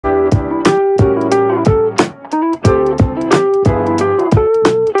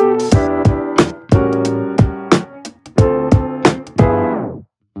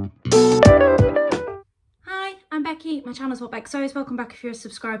channel, Swapback Sews. Welcome back if you're a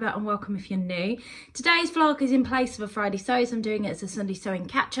subscriber and welcome if you're new. Today's vlog is in place of a Friday Sews. I'm doing it as a Sunday sewing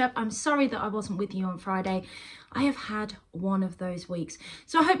catch up. I'm sorry that I wasn't with you on Friday. I have had one of those weeks.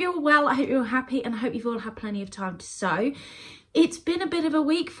 So I hope you're all well, I hope you're all happy, and I hope you've all had plenty of time to sew. It's been a bit of a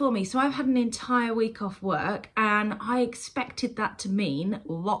week for me, so I've had an entire week off work and I expected that to mean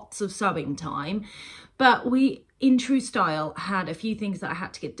lots of sewing time, but we, in true style, had a few things that I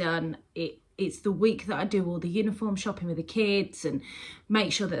had to get done. It's the week that I do all the uniform shopping with the kids and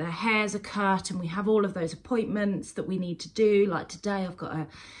make sure that their hairs are cut, and we have all of those appointments that we need to do. Like today I've got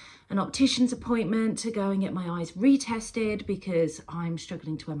an optician's appointment to go and get my eyes retested because I'm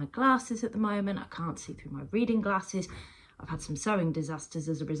struggling to wear my glasses at the moment. I can't see through my reading glasses. I've had some sewing disasters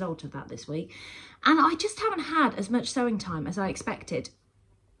as a result of that this week, and I just haven't had as much sewing time as I expected.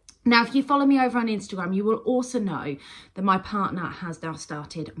 Now, if you follow me over on Instagram, you will also know that my partner has now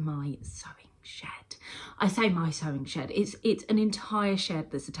started my sewing shed. I say my sewing shed. It's an entire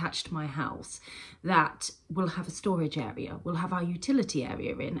shed that's attached to my house that will have a storage area. We'll have our utility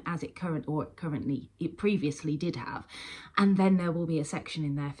area in, as it previously did have, and then there will be a section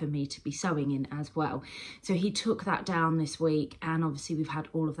in there for me to be sewing in as well. So he took that down this week, and obviously we've had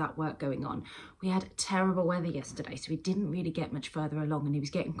all of that work going on. We had terrible weather yesterday, so we didn't really get much further along, and he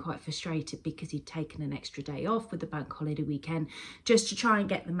was getting quite frustrated because he'd taken an extra day off with the bank holiday weekend just to try and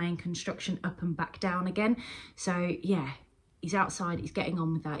get the main construction up and back down again. So yeah, he's outside, he's getting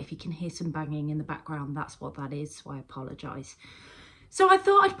on with that. If you can hear some banging in the background, that's what that is, so I apologise. So I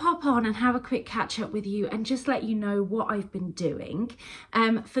thought I'd pop on and have a quick catch up with you and just let you know what I've been doing.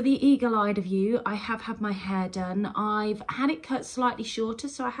 For the eagle-eyed of you, I have had my hair done. I've had it cut slightly shorter,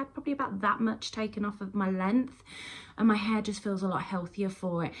 so I had probably about that much taken off of my length, and my hair just feels a lot healthier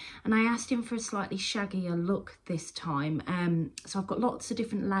for it. And I asked him for a slightly shaggier look this time. So I've got lots of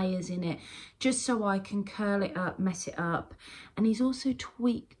different layers in it, just so I can curl it up, mess it up. And he's also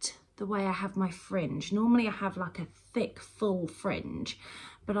tweaked the way I have my fringe. Normally I have like a thick full fringe,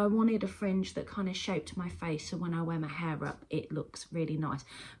 but I wanted a fringe that kind of shaped my face, so when I wear my hair up it looks really nice.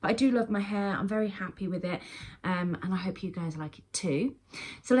 But I do love my hair, I'm very happy with it, and I hope you guys like it too.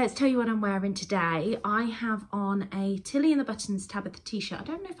 So let's tell you what I'm wearing today. I have on a Tilly and the Buttons Tabitha t-shirt. I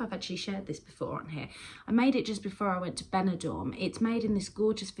don't know if I've actually shared this before on here. I made it just before I went to Benidorm. It's made in this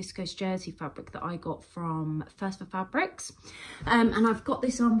gorgeous viscose jersey fabric that I got from First for Fabrics, and I've got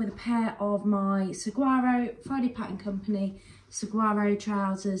this on with a pair of my Saguaro Friday Pattern Company Saguaro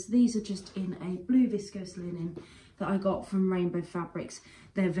trousers. These are just in a blue viscose linen that I got from Rainbow Fabrics.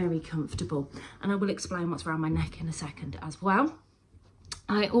 They're very comfortable, and I will explain what's around my neck in a second as well.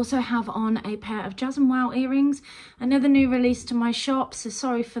 I also have on a pair of Jazz and Wow earrings, another new release to my shop, so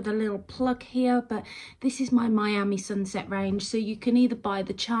sorry for the little plug here, but this is my Miami Sunset range. So you can either buy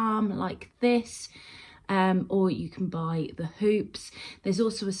the charm like this, or you can buy the hoops. There's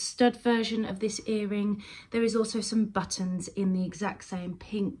also a stud version of this earring. There is also some buttons in the exact same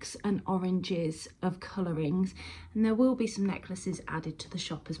pinks and oranges of colourings, and there will be some necklaces added to the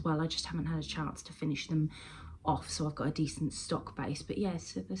shop as well. I just haven't had a chance to finish them off, so I've got a decent stock base. But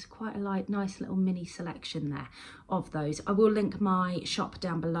yes, so there's quite a nice little mini selection there of those. I will link my shop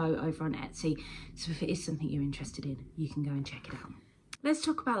down below over on Etsy, so if it is something you're interested in, you can go and check it out. Let's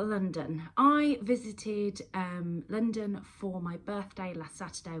talk about London. I visited London for my birthday last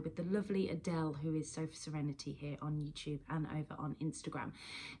Saturday with the lovely Adele, who is Sofa Serenity here on YouTube and over on Instagram.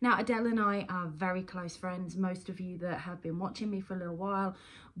 Now, Adele and I are very close friends. Most of you that have been watching me for a little while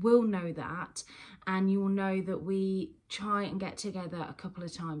will know that, and you will know that we try and get together a couple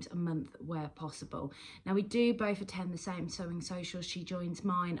of times a month where possible. Now, we do both attend the same sewing social. She joins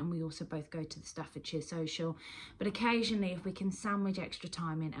mine, and we also both go to the Staffordshire social, but occasionally if we can sandwich extra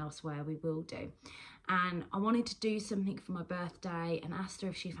time in elsewhere, we will do. And I wanted to do something for my birthday and asked her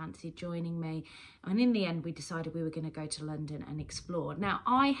if she fancied joining me, and in the end we decided we were going to go to London and explore. Now,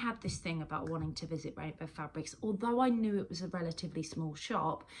 I had this thing about wanting to visit Rainbow Fabrics. Although I knew it was a relatively small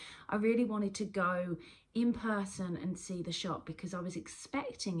shop, I really wanted to go in person and see the shop, because I was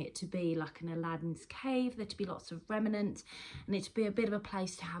expecting it to be like an Aladdin's cave, there to be lots of remnants, and it to be a bit of a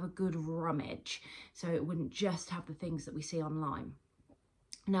place to have a good rummage, so it wouldn't just have the things that we see online.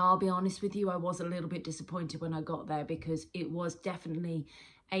 Now, I'll be honest with you, I was a little bit disappointed when I got there, because it was definitely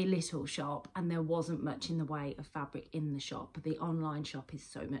a little shop and there wasn't much in the way of fabric in the shop. But the online shop is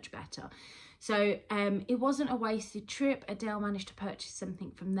so much better. So it wasn't a wasted trip. Adele managed to purchase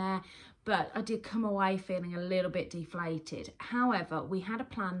something from there, but I did come away feeling a little bit deflated. However, we had a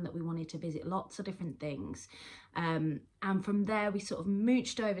plan that we wanted to visit lots of different things. And from there, we sort of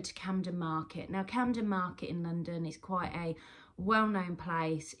mooched over to Camden Market. Now, Camden Market in London is quite a well-known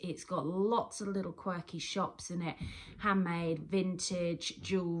place. It's got lots of little quirky shops in it, handmade, vintage,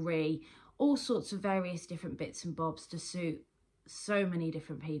 jewellery, all sorts of various different bits and bobs to suit so many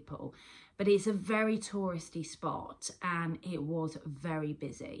different people. But it's a very touristy spot and it was very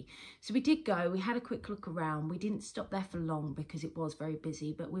busy. So we did go, we had a quick look around. We didn't stop there for long because it was very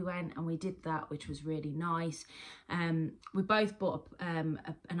busy, but we went and we did that, which was really nice. We both bought an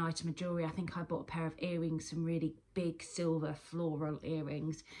item of jewellery. I think I bought a pair of earrings, some really big silver floral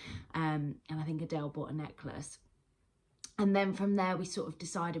earrings, and I think Adele bought a necklace. And then from there, we sort of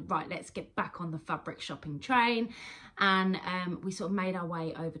decided, right, let's get back on the fabric shopping train. And we sort of made our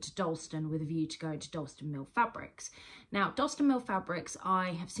way over to Dalston with a view to going to Dalston Mill Fabrics. Now, Dalston Mill Fabrics,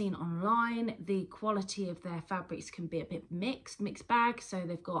 I have seen online, the quality of their fabrics can be a bit mixed bag. So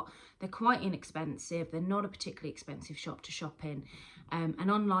they're quite inexpensive. They're not a particularly expensive shop to shop in. And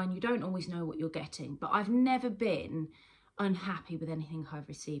online, you don't always know what you're getting. But I've never been unhappy with anything I've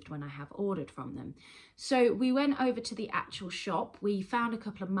received when I have ordered from them. So we went over to the actual shop. We found a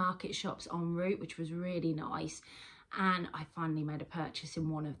couple of market shops en route, which was really nice. And I finally made a purchase in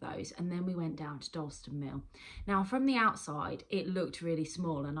one of those. And then we went down to Dalston Mill. Now, from the outside, it looked really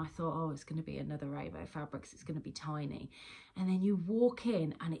small. And I thought, oh, it's going to be another Rainbow Fabrics. It's going to be tiny. And then you walk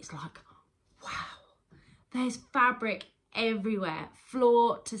in and it's like, wow, there's fabric everywhere,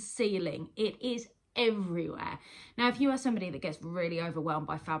 floor to ceiling. It is everywhere. Now, if you are somebody that gets really overwhelmed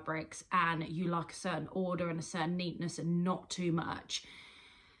by fabrics and you like a certain order and a certain neatness and not too much,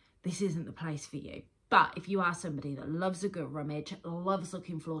 this isn't the place for you. But if you are somebody that loves a good rummage, loves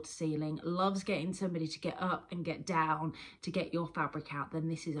looking floor to ceiling, loves getting somebody to get up and get down to get your fabric out, then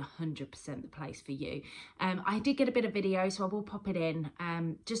this is 100% the place for you. I did get a bit of video, so I will pop it in.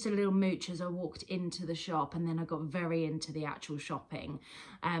 Just a little mooch as I walked into the shop, and then I got very into the actual shopping.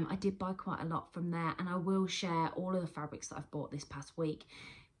 I did buy quite a lot from there, and I will share all of the fabrics that I've bought this past week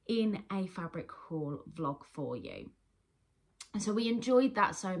in a fabric haul vlog for you. And so we enjoyed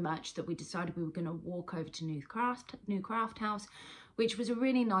that so much that we decided we were going to walk over to New Craft House, which was a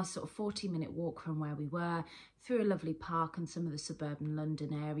really nice sort of 40-minute walk from where we were, through a lovely park and some of the suburban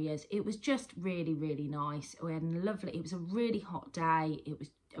London areas. It was just really, really nice. We had it was a really hot day.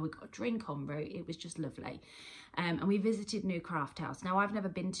 We got a drink en route. It was just lovely. And we visited New Craft House. Now, I've never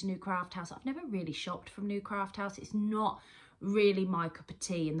been to New Craft House. I've never really shopped from New Craft House. It's not really my cup of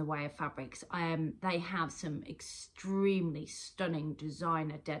tea in the way of fabrics. They have some extremely stunning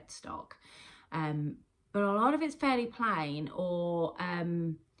designer dead stock, but a lot of it's fairly plain, or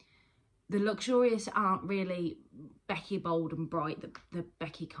the luxurious aren't really Becky bold and bright, the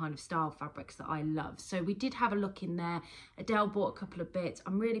Becky kind of style fabrics that I love. So we did have a look in there. Adele bought a couple of bits.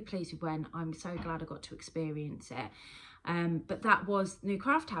 I'm really pleased with when. I'm so glad I got to experience it. But that was New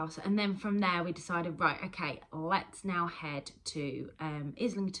Craft House, and then from there we decided, right, okay, let's now head to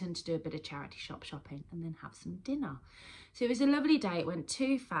Islington to do a bit of charity shopping and then have some dinner. So it was a lovely day. It went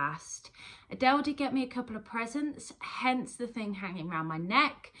too fast. Adele did get me a couple of presents, hence the thing hanging around my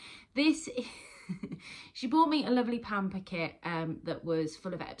neck. She bought me a lovely pamper kit that was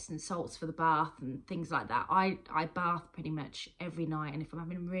full of Epsom salts for the bath and things like that. I bath pretty much every night, and if I'm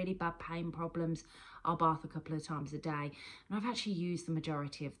having really bad pain problems, I'll bath a couple of times a day. And I've actually used the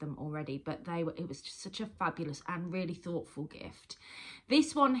majority of them already, but it was just such a fabulous and really thoughtful gift.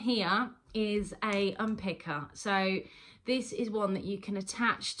 This one here is a unpicker. So this is one that you can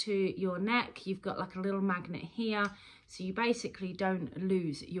attach to your neck. You've got like a little magnet here, so you basically don't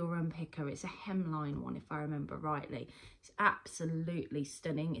lose your unpicker. It's a hemline one, if I remember rightly. It's absolutely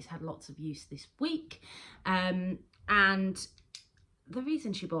stunning. It's had lots of use this week. And the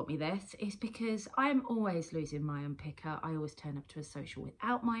reason she bought me this is because I'm always losing my unpicker. I always turn up to a social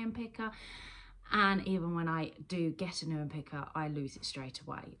without my unpicker. And even when I do get a new unpicker, I lose it straight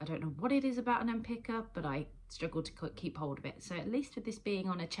away. I don't know what it is about an unpicker, but I struggle to keep hold of it. So at least with this being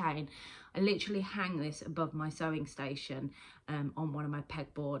on a chain, I literally hang this above my sewing station on one of my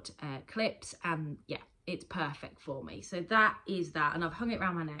pegboard clips. And yeah, it's perfect for me. So that is that. And I've hung it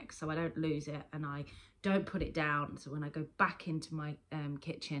around my neck so I don't lose it, and I don't put it down. So when I go back into my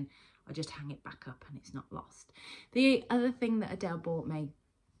kitchen, I just hang it back up and it's not lost. The other thing that Adele bought me,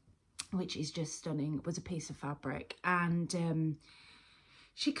 which is just stunning, was a piece of fabric, and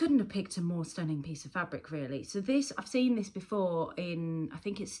she couldn't have picked a more stunning piece of fabric, really. So this, I've seen this before in, I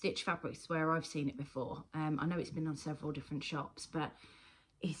think it's Stitch Fabrics where I've seen it before. I know it's been on several different shops, but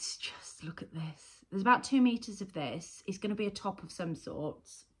it's just, look at this. There's about 2 meters of this. It's going to be a top of some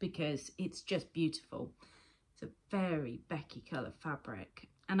sorts because it's just beautiful. It's a very Becky colour fabric,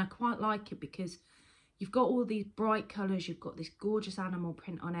 and I quite like it because you've got all these bright colours. You've got this gorgeous animal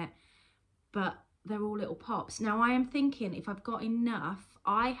print on it, but they're all little pops. Now I am thinking if I've got enough,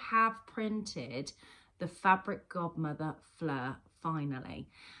 I have printed the Fabric Godmother Fleur finally.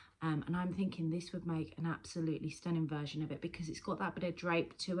 And I'm thinking this would make an absolutely stunning version of it because it's got that bit of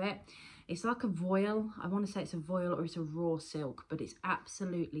drape to it. It's like a voile. I want to say it's a voile or it's a raw silk, but it's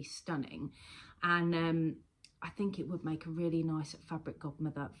absolutely stunning. And I think it would make a really nice Fabric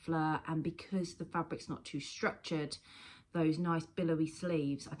Godmother Fleur. And because the fabric's not too structured, those nice billowy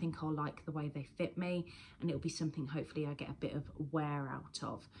sleeves, I think I'll like the way they fit me, and it'll be something hopefully I get a bit of wear out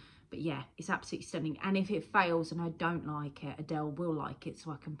of. But yeah, it's absolutely stunning. And if it fails and I don't like it, Adele will like it,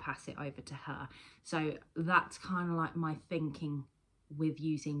 so I can pass it over to her. So that's kind of like my thinking with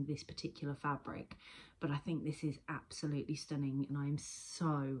using this particular fabric. But I think this is absolutely stunning and I'm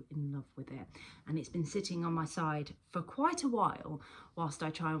so in love with it. And it's been sitting on my side for quite a while whilst I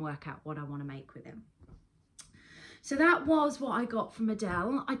try and work out what I want to make with it. So that was what I got from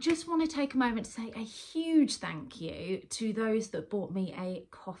Adele. I just want to take a moment to say a huge thank you to those that bought me a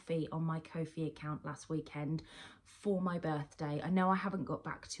coffee on my Kofi account last weekend for my birthday. I know I haven't got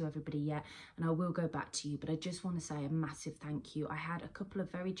back to everybody yet, and I will go back to you, but I just want to say a massive thank you. I had a couple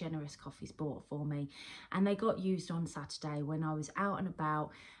of very generous coffees bought for me, and they got used on Saturday when I was out and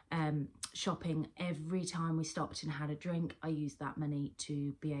about shopping. Every time we stopped and had a drink, I used that money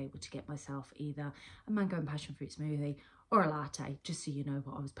to be able to get myself either a mango and passion fruit smoothie or a latte, just so you know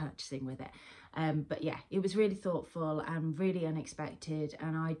what I was purchasing with it. But yeah, it was really thoughtful and really unexpected,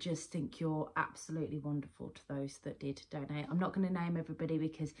 and I just think you're absolutely wonderful to those that did donate. I'm not going to name everybody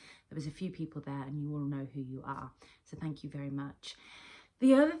because there was a few people there and you all know who you are, so thank you very much.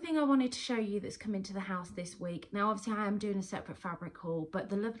 The other thing I wanted to show you that's come into the house this week, now obviously I am doing a separate fabric haul, but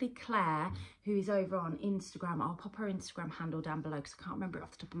the lovely Claire, who is over on Instagram, I'll pop her Instagram handle down below because I can't remember it off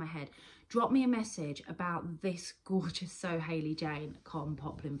the top of my head, dropped me a message about this gorgeous So Hayley Jane cotton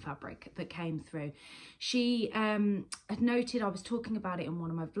poplin fabric that came through. She had noted I was talking about it in one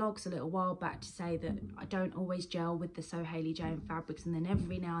of my vlogs a little while back to say that I don't always gel with the So Hayley Jane fabrics, and then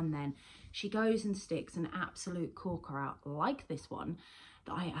every now and then she goes and sticks an absolute corker out like this one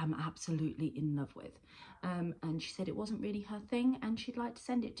that I am absolutely in love with. And she said it wasn't really her thing and she'd like to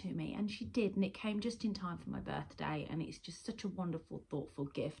send it to me, and she did, and it came just in time for my birthday, and it's just such a wonderful, thoughtful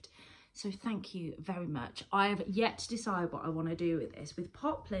gift. So thank you very much. I have yet to decide what I want to do with this. With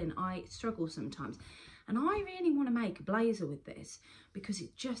poplin, I struggle sometimes, and I really want to make a blazer with this because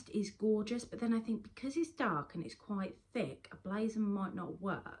it just is gorgeous. But then I think because it's dark and it's quite thick, a blazer might not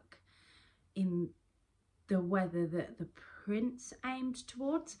work in the weather that the print's aimed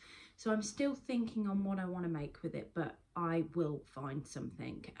towards. So I'm still thinking on what I want to make with it, but I will find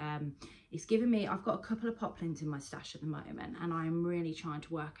something. It's given me, I've got a couple of poplins in my stash at the moment, and I'm really trying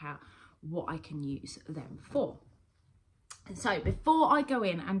to work out what I can use them for. And so before I go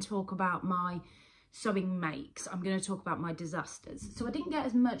in and talk about my sewing makes, I'm going to talk about my disasters. So I didn't get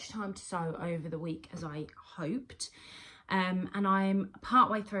as much time to sew over the week as I hoped. And I'm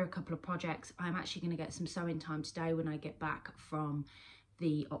partway through a couple of projects. I'm actually going to get some sewing time today when I get back from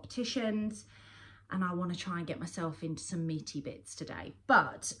the opticians, and I want to try and get myself into some meaty bits today.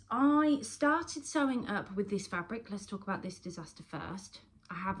 But I started sewing up with this fabric. Let's talk about this disaster first.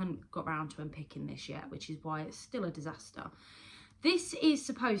 I haven't got around to unpicking this yet, which is why it's still a disaster. This is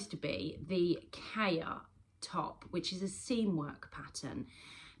supposed to be the Kaya top, which is a seamwork pattern.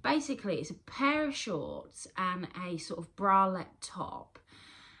 Basically, it's a pair of shorts and a sort of bralette top.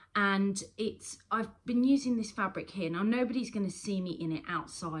 And I've been using this fabric here. Now, nobody's going to see me in it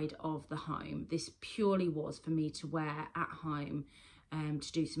outside of the home. This purely was for me to wear at home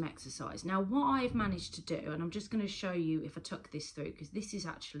to do some exercise. Now, what I've managed to do, and I'm just going to show you if I tuck this through, because this is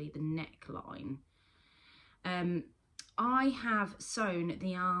actually the neckline. I have sewn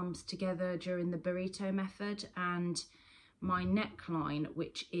the arms together during the burrito method, and my neckline,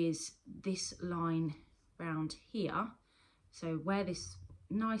 which is this line round here, so where this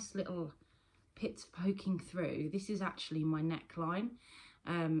nice little pit's poking through, this is actually my neckline,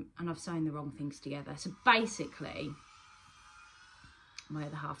 and I've sewn the wrong things together. So basically, my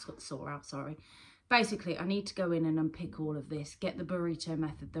other half's got the saw out, sorry. Basically, I need to go in and unpick all of this, get the burrito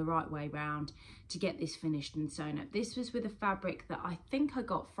method the right way round to get this finished and sewn up. This was with a fabric that I think I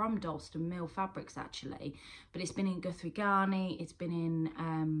got from Dalston Mill Fabrics actually, but it's been in Guthrie Garney, it's been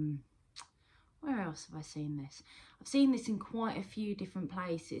in, where else have I seen this? I've seen this in quite a few different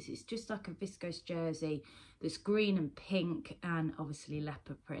places. It's just like a viscose jersey that's green and pink and obviously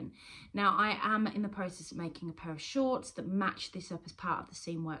leopard print. Now, I am in the process of making a pair of shorts that match this up as part of the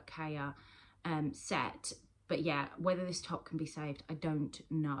Seamwork Kaya set, But yeah, whether this top can be saved, I don't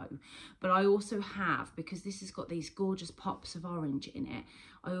know. But I also have, because this has got these gorgeous pops of orange in it,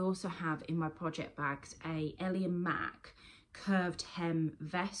 I also have in my project bags a Ellie & Mac curved hem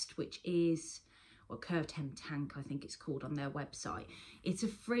vest, which is, or curved hem tank, I think it's called on their website. It's a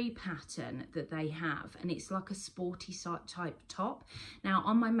free pattern that they have, and it's like a sporty type top. Now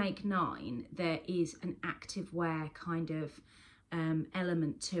on my Make 9, there is an active wear kind of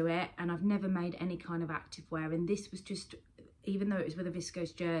element to it, and I've never made any kind of active wear, and this was just, even though it was with a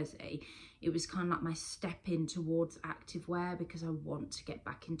viscose jersey, it was kind of like my step in towards active wear, because I want to get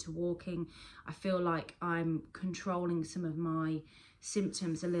back into walking. I feel like I'm controlling some of my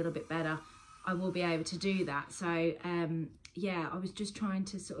symptoms a little bit better. I will be able to do that. So yeah, I was just trying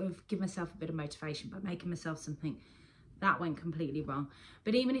to sort of give myself a bit of motivation by making myself something. That went completely wrong.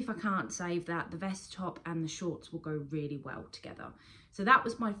 But even if I can't save that, the vest top and the shorts will go really well together. So that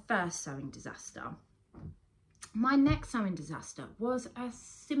was my first sewing disaster. My next sewing disaster was a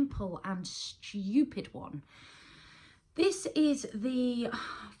simple and stupid one. This is the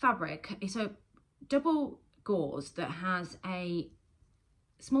fabric. It's a double gauze that has a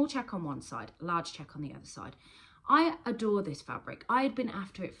small check on one side, large check on the other side. I adore this fabric. I had been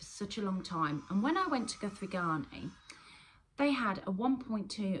after it for such a long time. And when I went to Guthrie Garney, they had a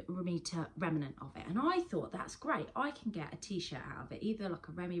 1.2 metre remnant of it. And I thought, that's great. I can get a t-shirt out of it, either like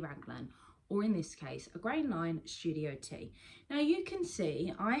a Remy Raglan, or in this case, a Grainline Studio T. Now you can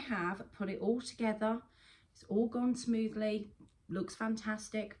see I have put it all together. It's all gone smoothly, looks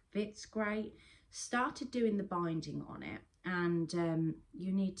fantastic, fits great. Started doing the binding on it, and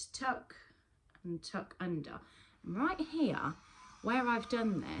you need to tuck and tuck under. Right here, where I've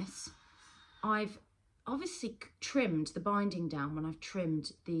done this, I've obviously trimmed the binding down when I've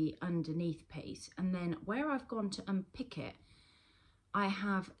trimmed the underneath piece, and then where I've gone to unpick it, I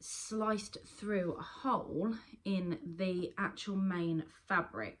have sliced through a hole in the actual main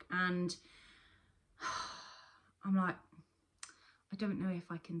fabric, and I'm like, I don't know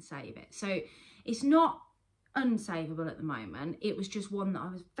if I can save it. So it's not unsavable at the moment. It was just one that I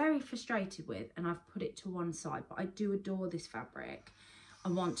was very frustrated with, and I've put it to one side. But I do adore this fabric. I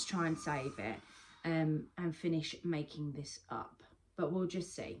want to try and save it and finish making this up, but we'll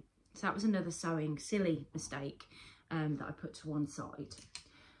just see. So that was another sewing silly mistake that I put to one side.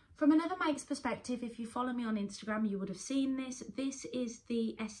 From another make's perspective, if you follow me on Instagram, you would have seen this. This is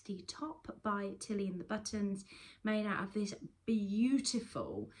the Esti top by Tilly and the Buttons, made out of this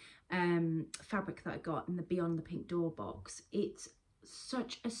beautiful fabric that I got in the Beyond the Pink Door box. It's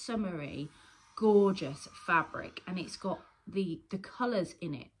such a summery, gorgeous fabric, and it's got the colours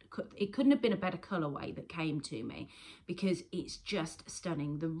in it. It couldn't have been a better colourway that came to me, because it's just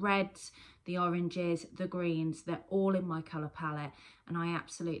stunning. The reds, the oranges, the greens, they're all in my colour palette, and I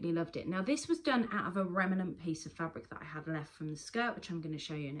absolutely loved it. Now this was done out of a remnant piece of fabric that I had left from the skirt, which I'm going to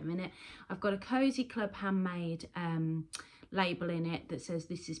show you in a minute. I've got a Cozy Club handmade label in it that says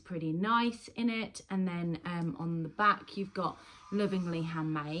 "This is pretty nice" in it, and then on the back you've got "Lovingly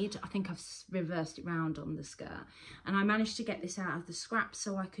handmade." I think I've reversed it round on the skirt, and I managed to get this out of the scraps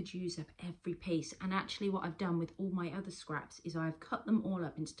so I could use up every piece. And actually what I've done with all my other scraps is I've cut them all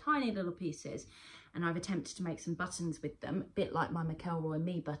up into tiny little pieces, and I've attempted to make some buttons with them, a bit like my McElroy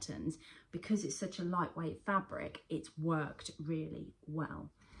Me buttons. Because it's such a lightweight fabric, it's worked really well.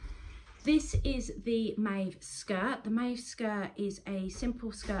 This is the Mave skirt. The Mave skirt is a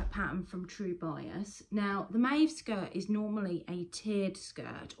simple skirt pattern from True Bias. Now, the Mave skirt is normally a tiered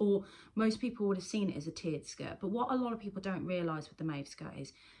skirt, or most people would have seen it as a tiered skirt. But what a lot of people don't realise with the Mave skirt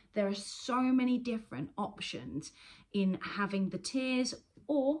is there are so many different options in having the tiers,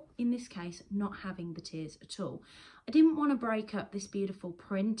 or in this case, not having the tiers at all. I didn't want to break up this beautiful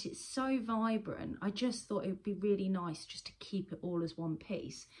print. It's so vibrant. I just thought it would be really nice just to keep it all as one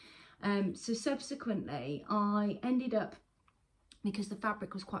piece. So subsequently I ended up, because the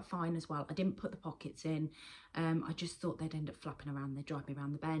fabric was quite fine as well, I didn't put the pockets in. I just thought they'd end up flapping around, they'd drive me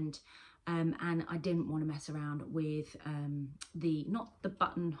around the bend, and I didn't want to mess around with not the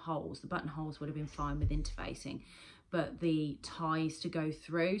buttonholes. The buttonholes would have been fine with interfacing, but the ties to go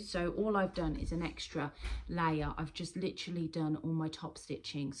through. So all I've done is an extra layer. I've just literally done all my top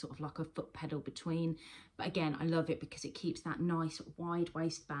stitching, sort of like a foot pedal between. But again, I love it because it keeps that nice wide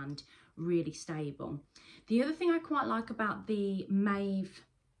waistband really stable. The other thing I quite like about the Mave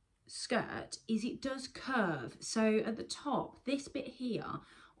skirt is it does curve. So at the top, this bit here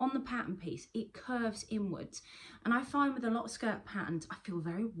on the pattern piece, it curves inwards. And I find with a lot of skirt patterns, I feel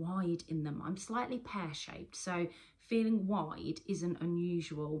very wide in them. I'm slightly pear-shaped, so feeling wide isn't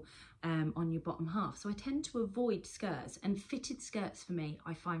unusual on your bottom half. So I tend to avoid skirts, and fitted skirts for me,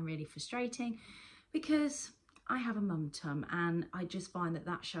 I find really frustrating, because I have a mum tum, and I just find that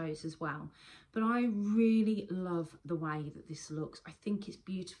that shows as well. But I really love the way that this looks. I think it's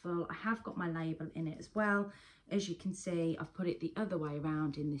beautiful. I have got my label in it as well. As you can see, I've put it the other way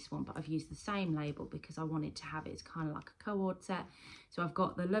around in this one, but I've used the same label because I wanted to have it as kind of like a co-ord set. So I've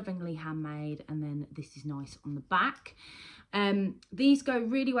got the Lovingly Handmade, and then this is nice on the back. These go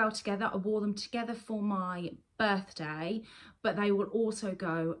really well together. I wore them together for my birthday, but they will also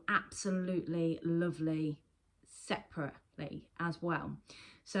go absolutely lovely separately as well.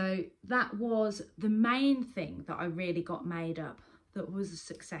 So that was the main thing that I really got made up that was a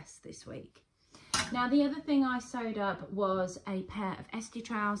success this week. Now, the other thing I sewed up was a pair of Esti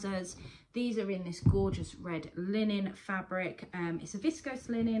trousers. These are in this gorgeous red linen fabric. It's a viscose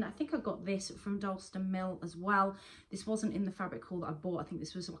linen. I think I got this from Dalston Mill as well. This wasn't in the fabric haul that I bought. I think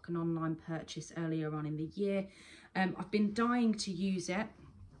this was like an online purchase earlier on in the year. I've been dying to use it,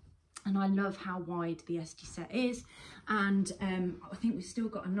 and I love how wide the Esti set is. And I think we've still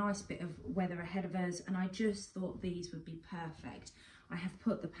got a nice bit of weather ahead of us, and I just thought these would be perfect. I have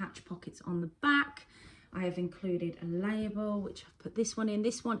put the patch pockets on the back. I have included a label, which I've put this one in.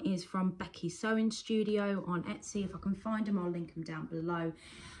 This one is from Becky's Sewing Studio on Etsy. If I can find them, I'll link them down below.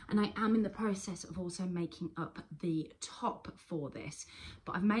 And I am in the process of also making up the top for this.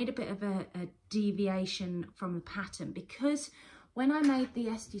 But I've made a bit of a deviation from the pattern, because when I made the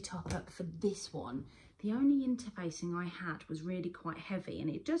Esti top up for this one, the only interfacing I had was really quite heavy, and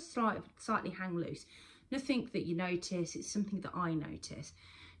it does slightly hang loose. Nothing that you notice, it's something that I notice.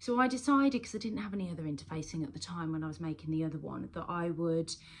 So I decided, because I didn't have any other interfacing at the time when I was making the other one, that I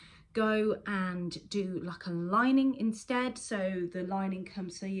would go and do like a lining instead. So the lining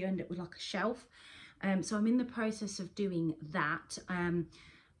comes, so you end up with like a shelf. So I'm in the process of doing that.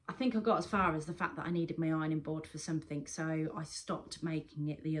 I think I got as far as the fact that I needed my ironing board for something, so I stopped making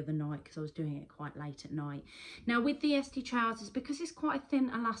it the other night because I was doing it quite late at night. Now with the Esti trousers, because it's quite a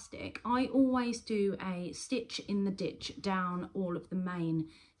thin elastic, I always do a stitch in the ditch down all of the main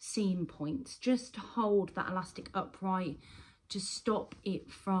seam points, just to hold that elastic upright, to stop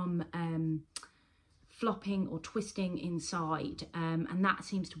it from flopping or twisting inside, and that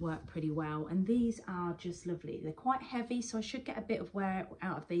seems to work pretty well. And these are just lovely. They're quite heavy, so I should get a bit of wear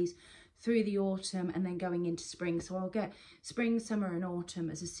out of these through the autumn and then going into spring. So I'll get spring, summer and autumn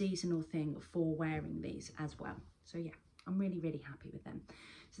as a seasonal thing for wearing these as well. So yeah, I'm really happy with them.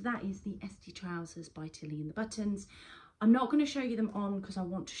 So that is the Esti trousers by Tilly and the Buttons. I'm not going to show you them on because I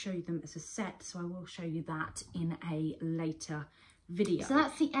want to show you them as a set, so I will show you that in a later video. So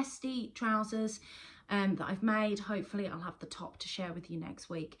that's the Esti trousers that I've made. Hopefully I'll have the top to share with you next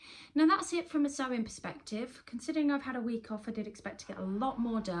week. Now that's it from a sewing perspective. Considering I've had a week off, I did expect to get a lot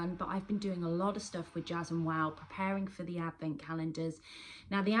more done, but I've been doing a lot of stuff with Jazz and Wow, preparing for the advent calendars.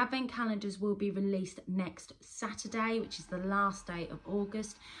 Now the advent calendars will be released next Saturday, which is the last day of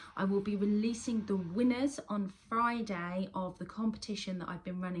August. I will be releasing the winners on Friday of the competition that I've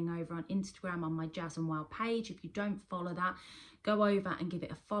been running over on Instagram on my Jazz and Wow page. If you don't follow that, go over and give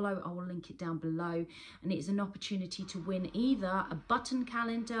it a follow. I will link it down below, and it is an opportunity to win either a button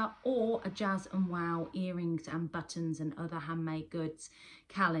calendar or a Jazz and Wow earrings and buttons and other handmade goods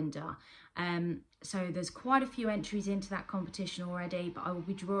calendar. So there's quite a few entries into that competition already, but I will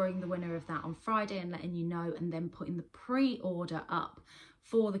be drawing the winner of that on Friday and letting you know, and then putting the pre-order up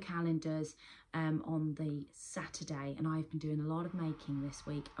for the calendars on the Saturday. And I've been doing a lot of making this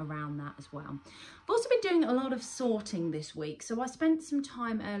week around that as well. I've also been doing a lot of sorting this week. So I spent some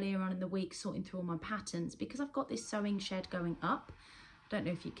time earlier on in the week sorting through all my patterns, because I've got this sewing shed going up. I don't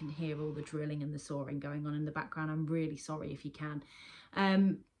know if you can hear all the drilling and the sawing going on in the background. I'm really sorry if you can.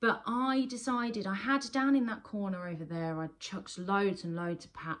 But I decided, I had down in that corner over there, I chucked loads and loads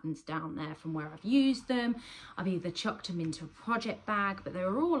of patterns down there from where I've used them. I've either chucked them into a project bag, but they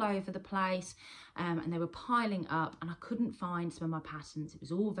were all over the place, and they were piling up, and I couldn't find some of my patterns. It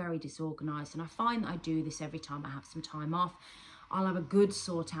was all very disorganized, and I find that I do this every time I have some time off. I'll have a good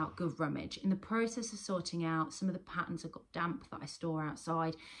sort out, good rummage. In the process of sorting out, some of the patterns have got damp that I store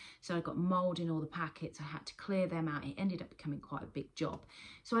outside, so I got mould in all the packets. I had to clear them out. It ended up becoming quite a big job.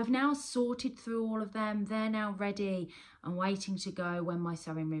 So I've now sorted through all of them. They're now ready and waiting to go when my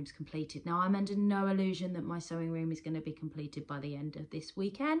sewing room's completed. Now I'm under no illusion that my sewing room is going to be completed by the end of this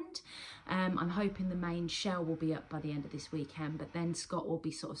weekend. I'm hoping the main shell will be up by the end of this weekend, but then Scott will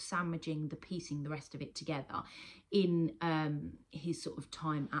be sort of sandwiching piecing the rest of it together in his sort of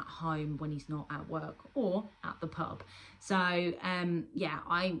time at home when he's not at work or at the pub. So yeah,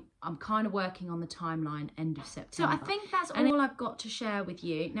 I'm kind of working on the timeline end of September. So I think that's all I've got to share with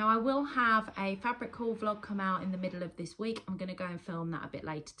you. Now I will have a fabric haul vlog come out in the middle of this week. I'm going to go and film that a bit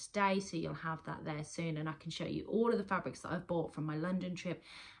later today, so you'll have that there soon, and I can show you all of the fabrics that I've bought from my London trip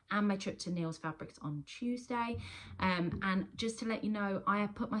and my trip to Neil's Fabrics on Tuesday. And just to let you know, I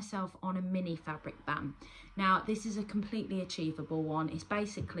have put myself on a mini fabric ban. Now, this is a completely achievable one. It's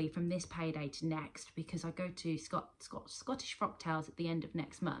basically from this payday to next, because I go to Scottish Frock Tales at the end of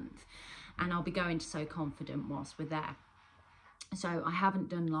next month, and I'll be going to So Confident whilst we're there. So I haven't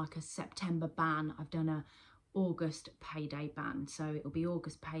done like a September ban. I've done a August payday ban, so it'll be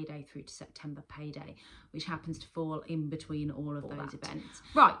August payday through to September payday, which happens to fall in between all of those events.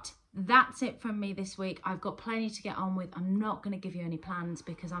 Right, that's it from me this week. I've got plenty to get on with. I'm not going to give you any plans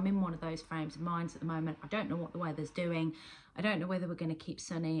because I'm in one of those frames of minds at the moment. I don't know what the weather's doing. I don't know whether we're going to keep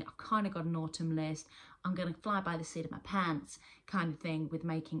sunny. I've kind of got an autumn list. I'm going to fly by the seat of my pants kind of thing with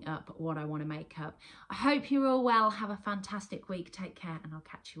making up what I want to make up. I hope you're all well. Have a fantastic week. Take care, and I'll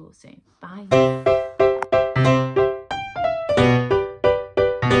catch you all soon. Bye.